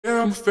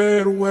Yeah, I'm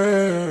fade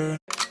away.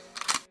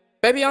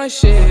 Baby, on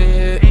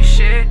shit.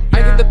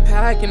 I get the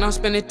pack and I'm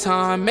spending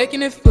time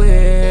making it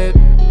flip.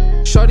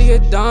 Shorty a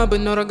dime,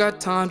 but no, don't got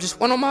time. Just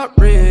one on my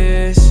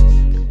wrist.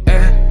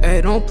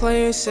 Ay, don't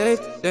play it safe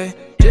today.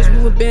 Just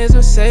moving bands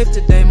unsafe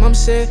today. Mom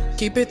said,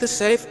 keep it the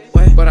safe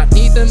way. But I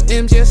need them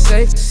M's, yeah,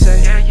 safe to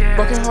say.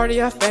 Broken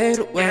hearty, I fade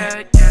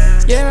away.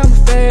 Yeah, I'ma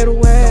fade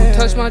away. Don't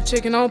touch my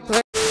chicken, don't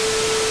play.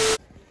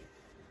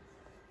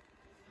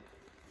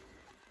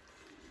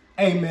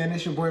 Hey man,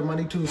 it's your boy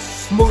Money Too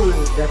Smooth.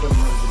 Back with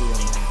another video,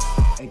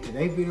 man. Hey,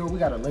 today's video, we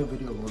got a lit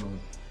video going on.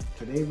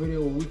 Today's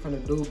video, what we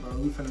finna do, bro,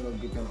 we finna go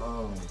get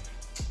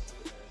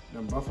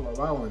them Buffalo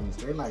Wild Wings.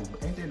 They like,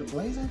 ain't they the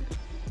blazing?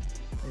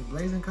 They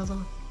blazing,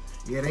 cousin?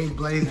 Yeah, they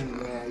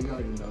blazing, man. You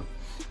already know.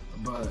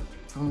 But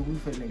we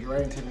finna get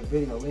right into the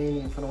video. We ain't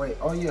even finna wait.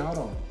 Oh yeah, hold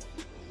on.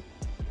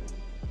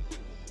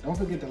 Don't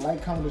forget to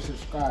like, comment, and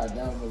subscribe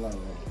down below,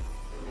 man.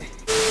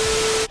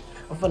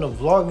 I'm finna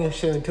vlog and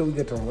shit until we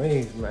get them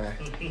wings, man.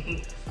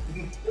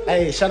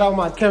 Hey, shout out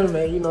my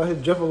cameraman. You know, his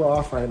drip a little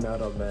off right now,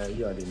 though, man.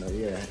 You already know.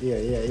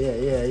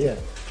 Yeah.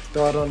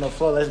 Throw it on the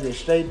floor. Let's get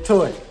straight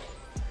to it.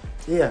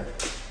 Yeah.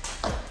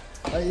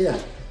 Oh, yeah.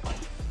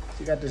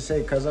 You got to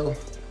say, cuzzo.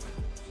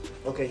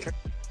 Okay, Trey.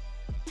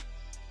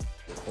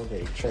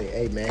 Okay, Trey.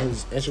 Hey, man,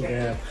 his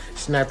Instagram,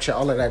 Snapchat,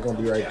 all of that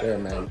gonna be right there,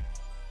 man.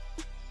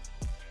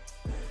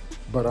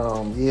 But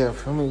yeah,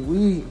 I mean,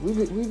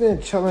 we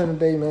been chilling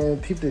today, man.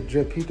 Peep the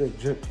drip. You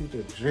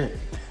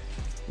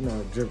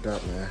know, dripped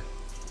out, man.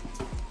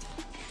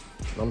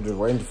 I'm just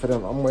waiting for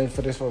them. I'm waiting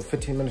for this for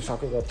 15 minutes so I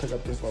can go pick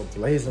up this little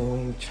blazing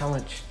wing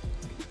challenge,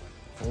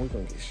 and we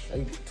gonna get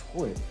straight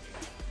to it.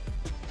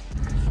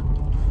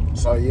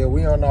 So yeah,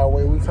 we on our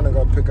way. We finna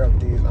go pick up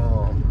these.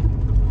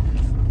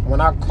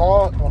 When I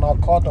called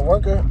the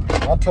worker,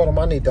 I told him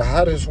I need the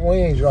hottest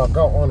wings y'all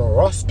got on the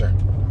roster.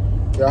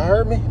 Y'all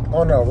heard me?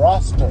 On the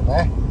roster,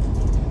 man.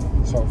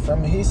 So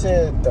from me, he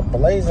said the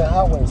blazing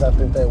hot wings, I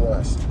think they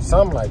was.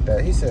 Something like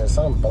that. He said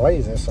something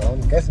blazing, so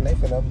I'm guessing they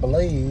finna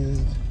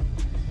blaze.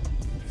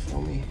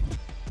 Feel me?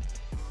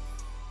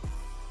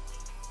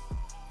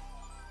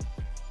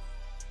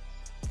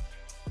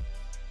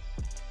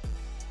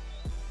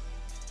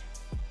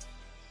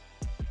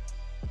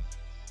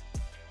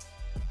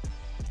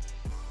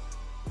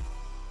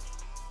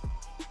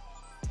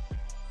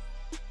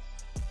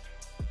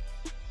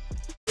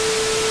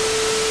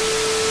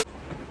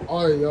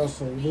 All right, y'all,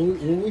 so what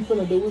we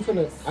finna do,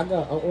 I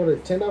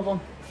ordered 10 of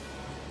them.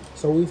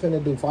 So we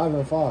finna do 5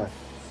 and 5.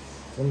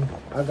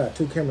 I got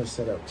 2 cameras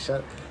set up.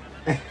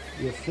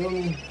 You feel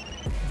me?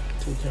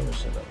 2 cameras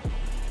set up.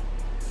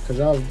 Cause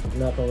y'all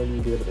not gonna really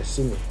be able to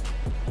see me.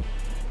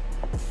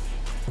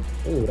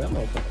 Ooh, that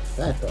motherfucker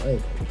fat though, I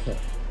ain't gonna count.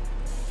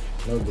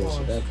 No good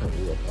shit, that can't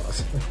be a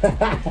pause.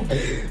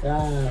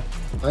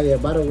 Oh yeah,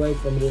 by the way,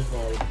 from this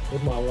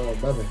my little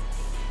brother.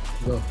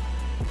 Go.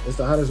 It's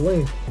the hottest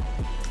wing.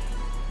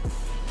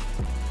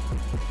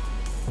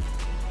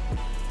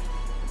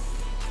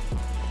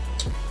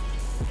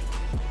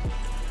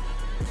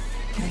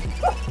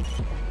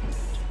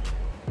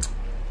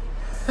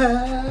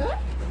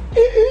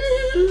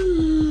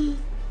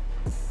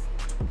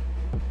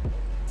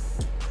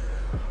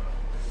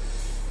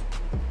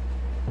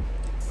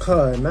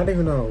 Not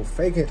even no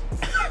fake it.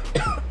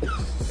 I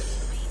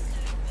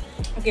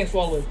can't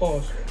swallow it,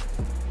 pause.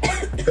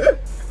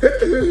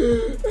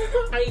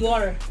 I need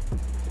water.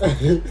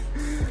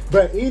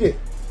 But eat it.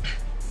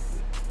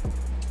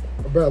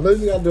 Bro, at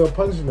least you gotta do a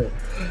punishment.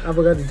 I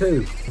forgot to tell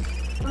you.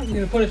 I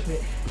need a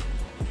punishment.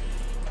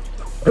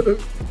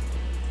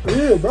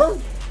 Yeah, bro.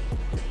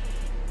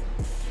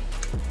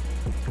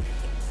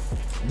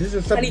 This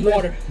is something. I need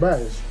water.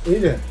 Bro,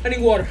 eat it. I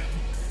need water.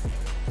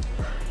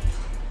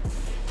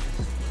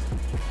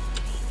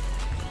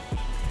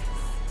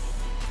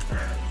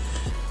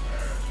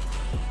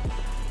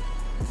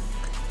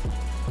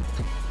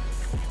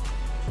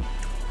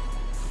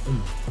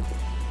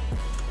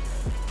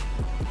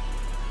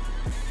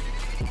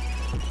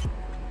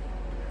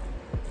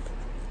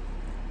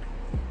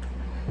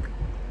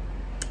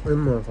 This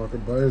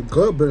motherfucker, but it's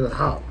good, but it's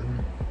hot.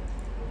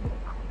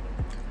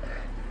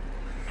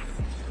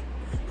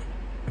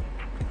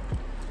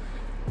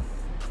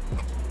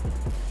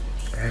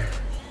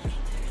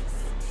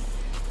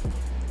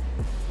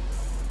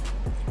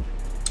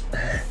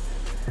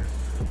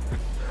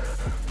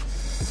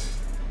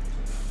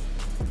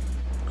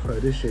 Try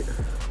this shit.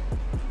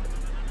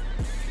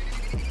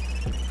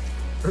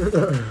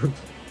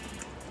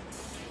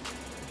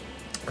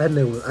 That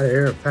nigga was out of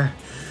here fast.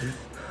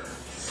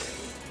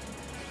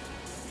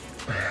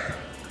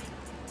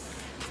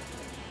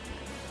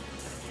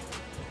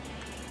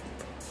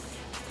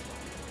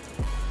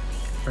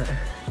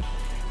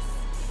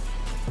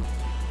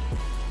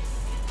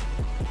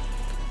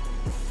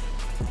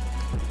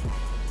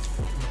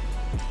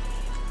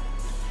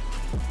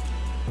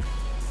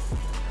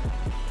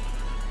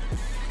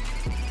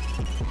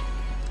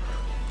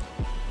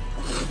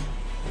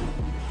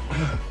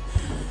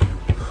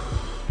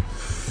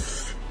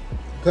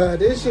 Cause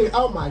this shit,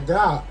 oh my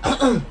god.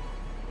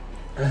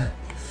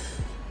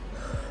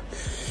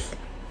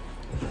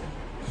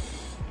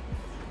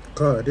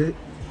 God, dude.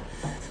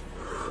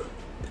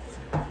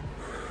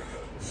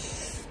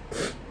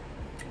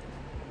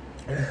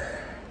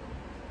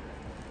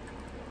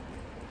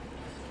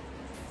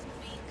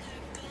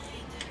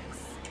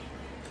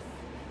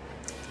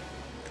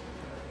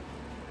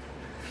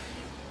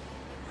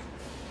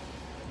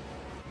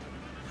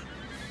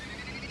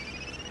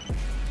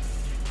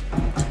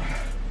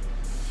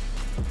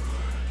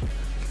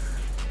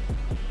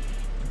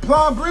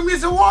 Plum, bring me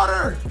some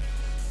water.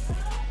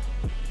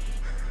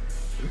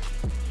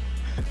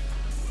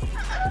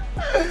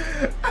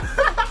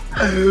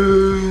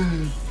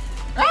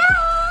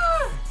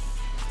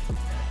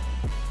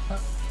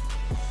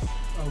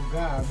 Oh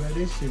God, man,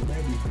 this shit,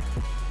 baby.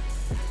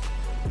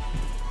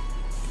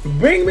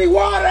 Bring me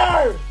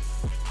water.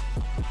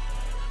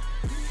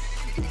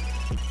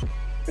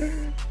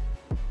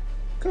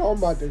 Come on, I'm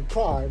about to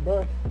cry,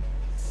 bro.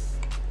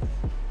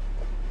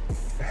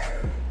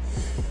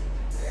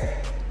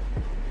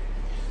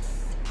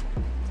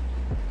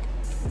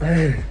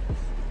 Man,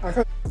 I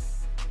can't.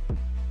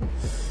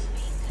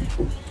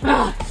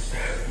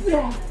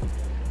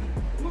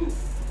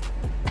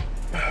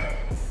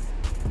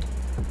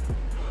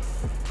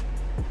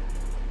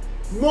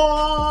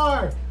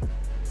 More!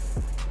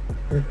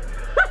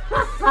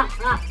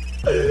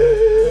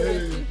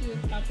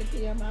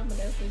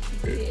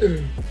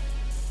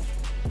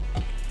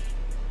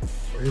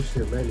 This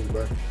shit many,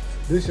 bro.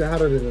 This shit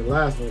hotter than the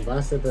last one, but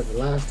I said that the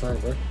last time,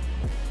 bro.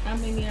 How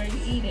many are you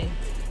eating?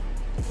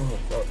 Oh,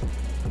 fuck.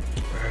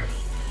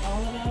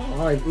 All of them? I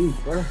like eat,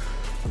 bro.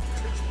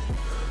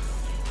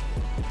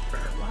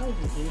 Why would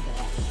you do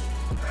that?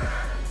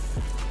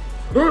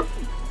 You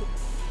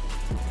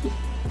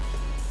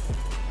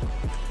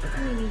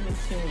ain't even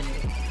chewing it.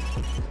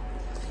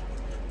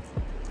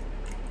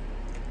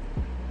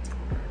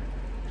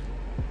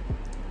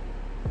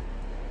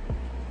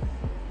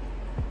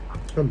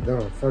 I'm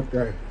done. Fuck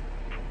that.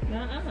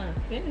 Nuh-uh.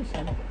 Finish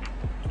them.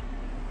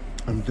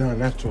 I'm done.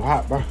 That's too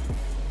hot, bro.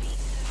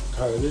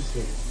 Oh, this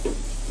shit.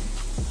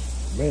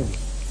 Man.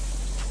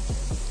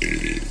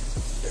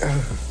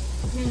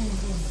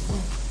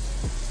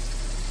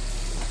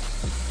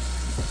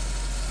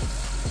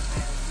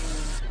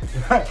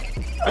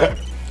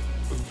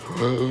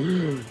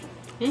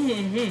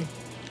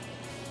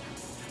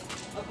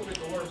 That's what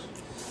the worst.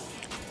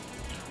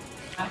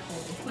 I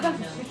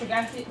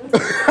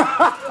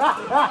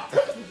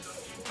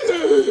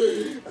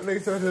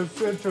think so. The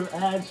central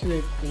ad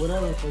shit,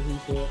 whatever the fuck he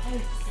said.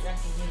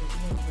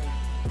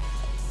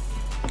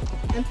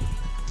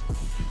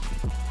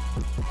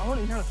 I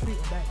want to kind of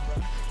sweet back, bro.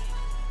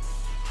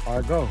 All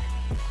right, go.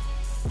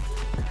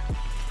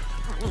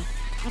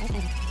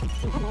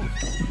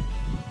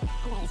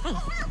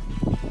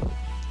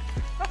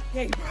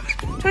 Hey,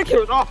 turn the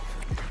cameras off.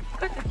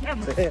 Turn the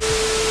camera.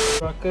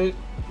 Bro, cause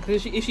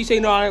if she say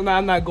no,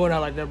 I'm not going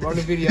out like that, bro. On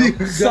the video.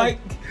 Psych.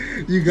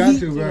 You got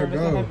to, bro. That's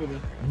not Go.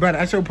 happening. But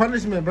that's your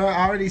punishment, bro.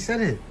 I already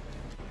said it.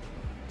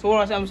 So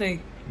what I'm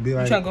saying, Be you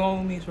like, trying to go on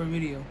with me for a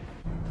video?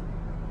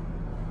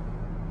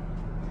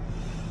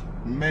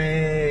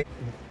 man.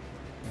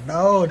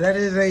 No, that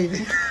is a.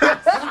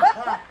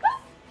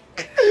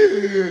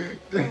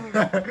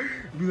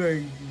 Be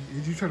like,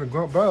 is you trying to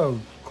go, bro?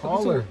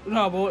 Call her.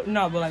 No, but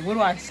like, what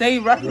do I say?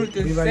 Right? What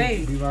to Be say?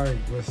 like, be like,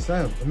 what's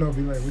up? No,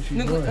 be like, what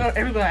you doing?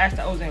 Everybody asked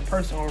that I was in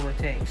person or over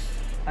text,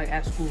 like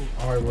at school.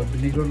 All right, well,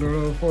 you don't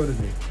know for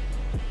today.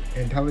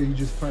 And tell her you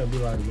just playing. Be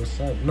like, what's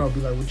up? No, be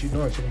like, what you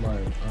doing? She can be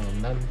like,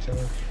 nothing,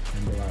 chilling.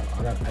 And be like,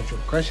 I got to ask you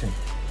a question.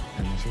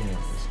 And then she can be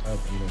like, what's up?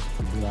 And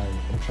just be like,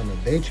 I'm trying to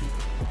date you.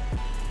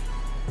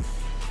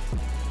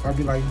 Or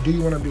be like, do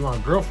you want to be my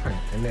girlfriend?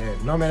 And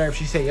then no matter if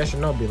she say yes or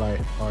no, be like,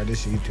 all right,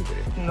 this is YouTube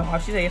video. No,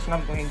 if she say yes,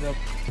 I'm going to hang up,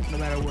 no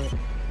matter what.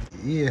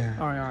 Yeah.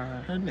 All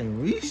right. Her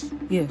name Reese?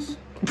 Yes.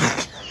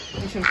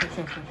 Sure.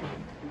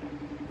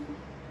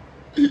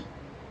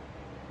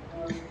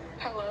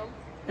 Hello?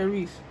 Hey,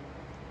 Reese.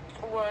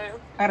 What?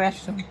 I gotta ask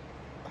you something.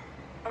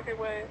 Okay,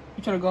 what?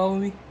 You trying to go out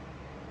with me?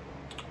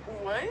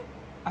 What?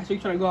 I said you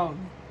trying to go out with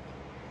me.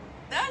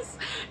 That's...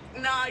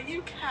 Nah,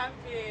 you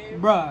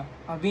capping. Bruh,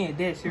 I'm being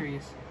dead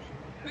serious.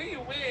 Who you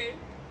with?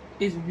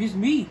 It's just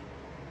me.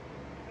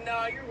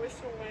 Nah, you're with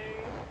someone.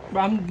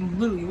 Bro, I'm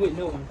literally with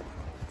no one.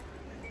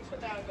 Put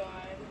that on God.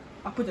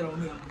 I put that on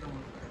me. I'm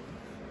going.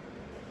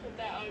 Put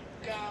that on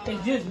God.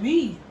 It's just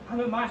me. I'm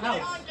in my Put it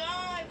house. on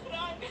God. Put it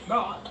on God.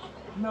 Bro,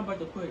 I'm not about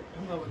to put that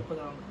on God,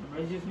 bro.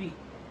 It's just me.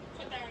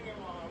 Put that on your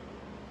mom.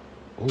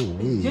 Oh,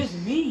 It's just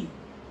me.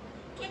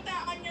 Put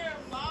that on your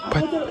mom.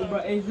 Bro,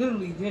 it's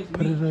literally just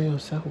Put it me. on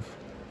yourself.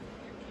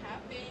 You're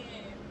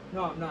capping.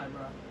 No, I'm not,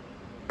 bro.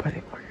 Put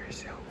it on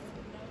yourself.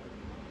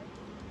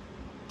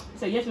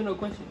 It's a yes or no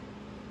question.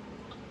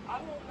 I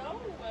don't know.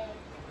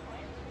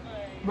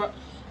 Bro,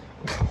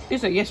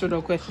 it's a yes or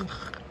no question.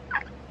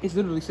 It's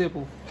literally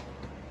simple.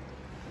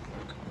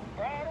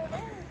 Bro, I don't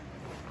know.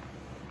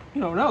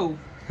 You don't know.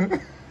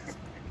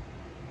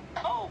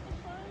 Oh,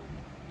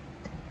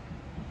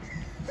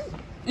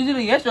 Is it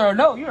a yes or a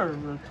no? You're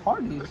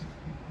retarded.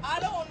 I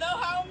don't know.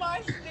 How am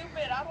I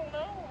stupid? I don't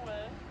know.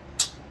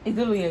 It's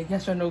literally a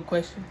yes or no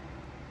question.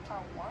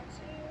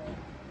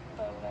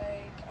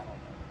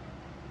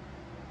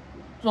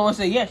 So I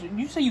say yes.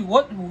 You say you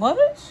what?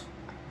 What?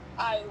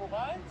 I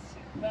want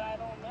to, but I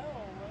don't know.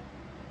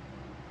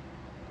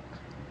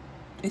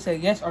 It's a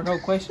yes or no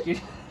question.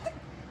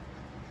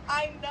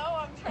 I know,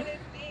 I'm trying to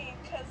think,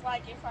 because,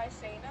 like, if I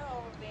say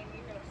no, then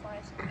you're going to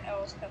find something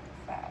else kind of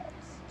fast.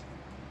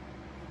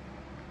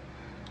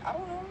 I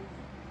don't know.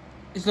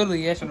 It's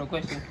literally a yes or no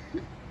question.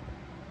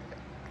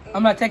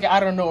 I'm not taking I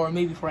don't know or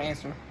maybe for an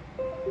answer.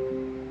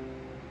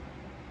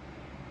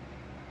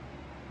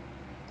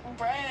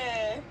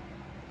 Bruh,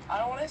 I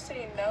don't want to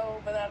say no,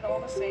 but I don't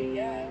want to say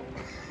yeah.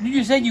 You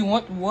just said you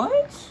want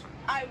what?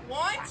 I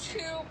want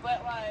to,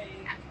 but, like,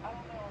 I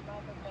don't know, I'm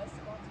not the best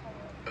about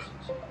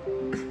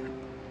relationship.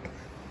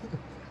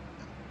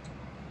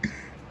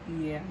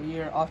 Yeah,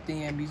 you're off the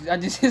ambis. I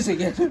just said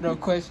yes or no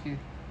question.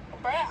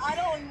 Bruh, I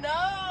don't know.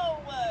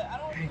 I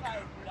don't be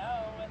like,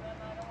 no, and then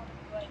I don't want to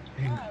be like,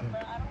 yeah, bruh,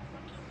 I don't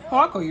fucking know. Oh,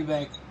 I'll call you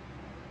back.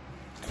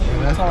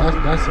 That's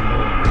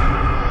annoying.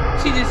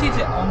 She just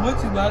I want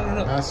to, but I don't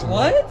know. That's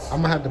What? annoying.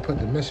 I'm gonna have to put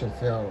the mission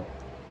failed.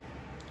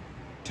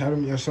 Tell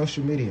them your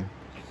social media.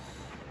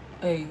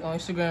 Hey, on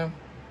Instagram,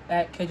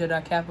 at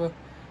kj.kappa,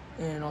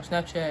 and on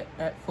Snapchat,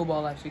 at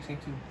footballlife682.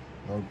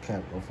 No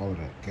cap, go follow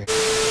that, okay?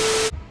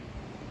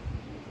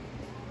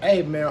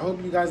 Hey man, I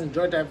hope you guys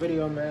enjoyed that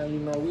video, man. You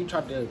know, we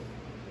tried to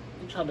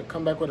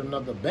come back with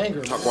another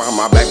banger. Talk behind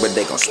my back, but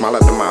they gon' smile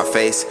up in my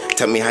face.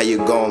 Tell me how you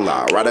gon'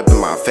 lie, right up in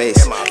my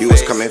face. You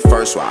was coming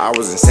first while I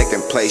was in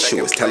second place.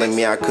 You was telling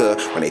me I could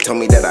when they told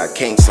me that I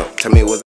can't. So tell me what's